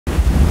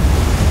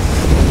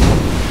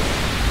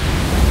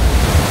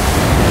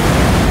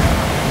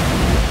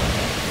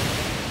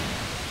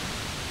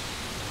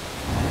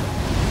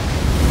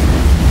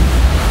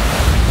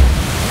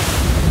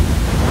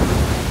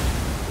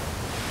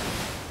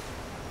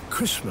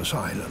Christmas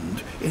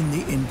Island in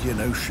the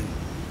Indian Ocean.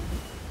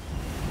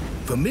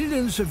 For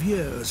millions of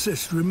years,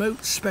 this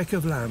remote speck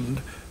of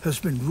land has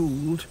been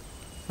ruled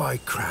by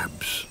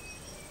crabs.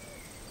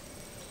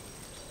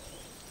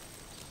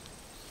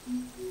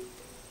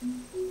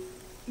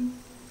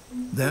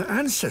 Their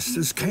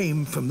ancestors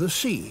came from the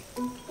sea,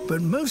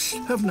 but most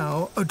have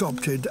now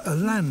adopted a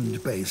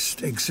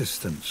land-based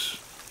existence.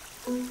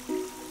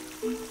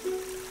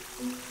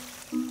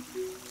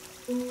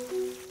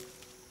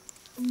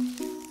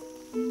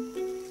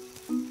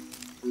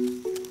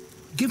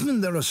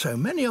 Given there are so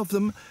many of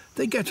them,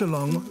 they get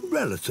along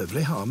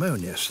relatively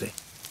harmoniously.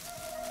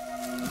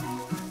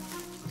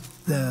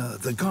 They're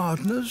the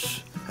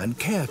gardeners and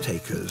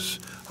caretakers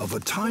of a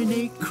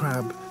tiny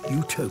crab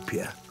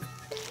utopia.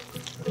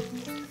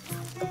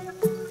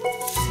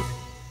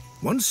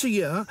 Once a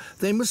year,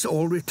 they must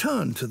all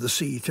return to the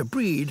sea to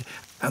breed,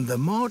 and the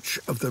march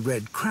of the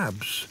red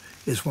crabs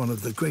is one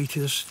of the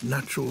greatest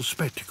natural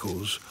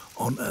spectacles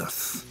on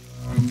Earth.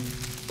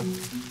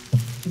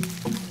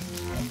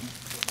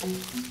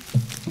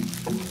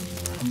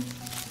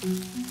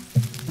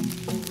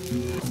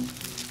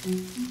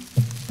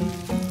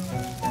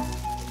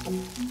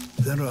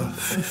 There are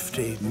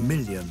 50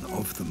 million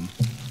of them.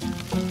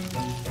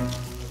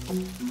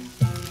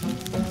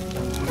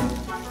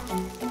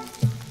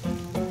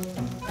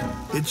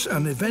 It's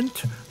an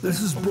event that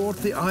has brought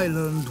the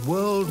island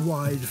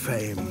worldwide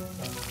fame.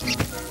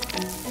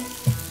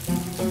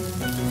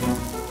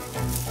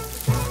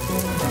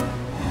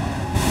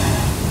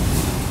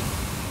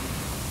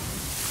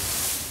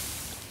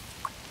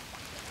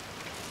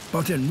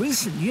 But in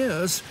recent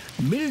years,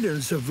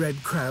 millions of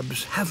red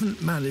crabs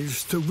haven't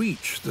managed to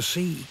reach the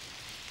sea.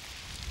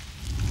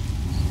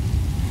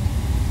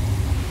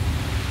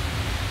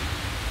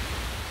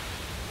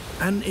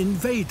 An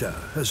invader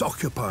has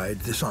occupied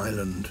this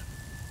island.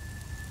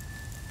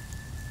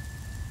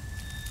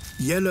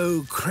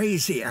 Yellow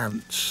crazy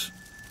ants.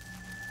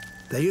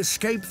 They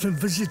escaped from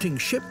visiting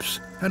ships,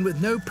 and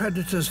with no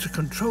predators to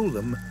control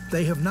them,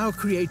 they have now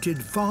created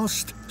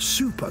vast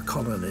super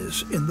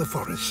colonies in the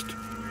forest.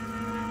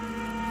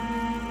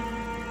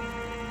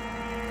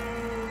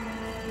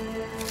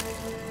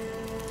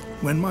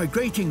 When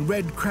migrating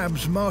red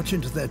crabs march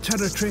into their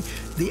territory,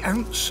 the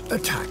ants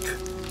attack,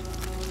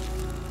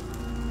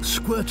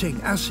 squirting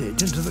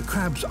acid into the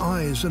crabs'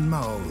 eyes and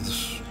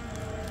mouths.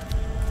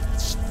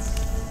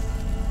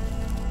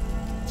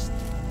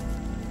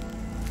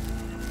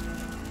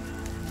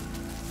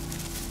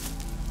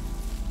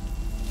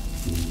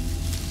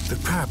 The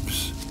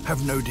crabs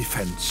have no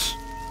defense.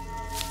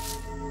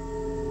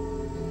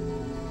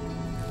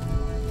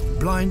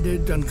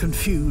 Blinded and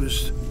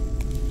confused,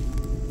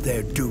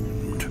 they're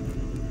doomed.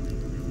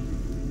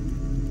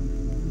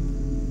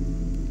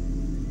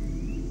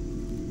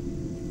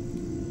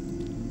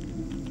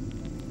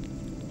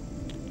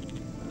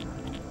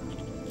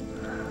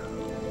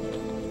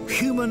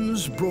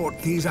 Humans brought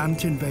these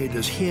ant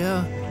invaders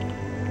here,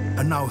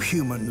 and now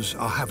humans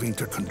are having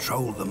to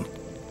control them.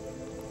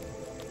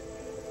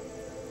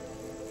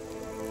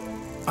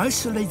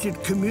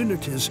 Isolated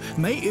communities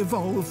may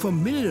evolve for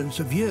millions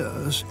of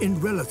years in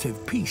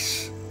relative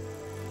peace.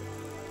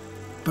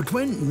 But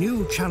when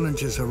new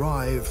challenges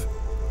arrive,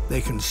 they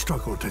can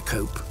struggle to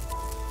cope.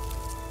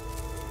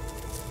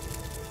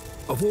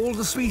 Of all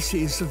the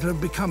species that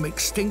have become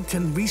extinct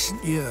in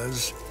recent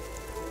years,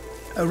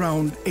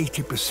 around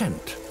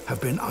 80% have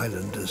been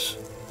islanders.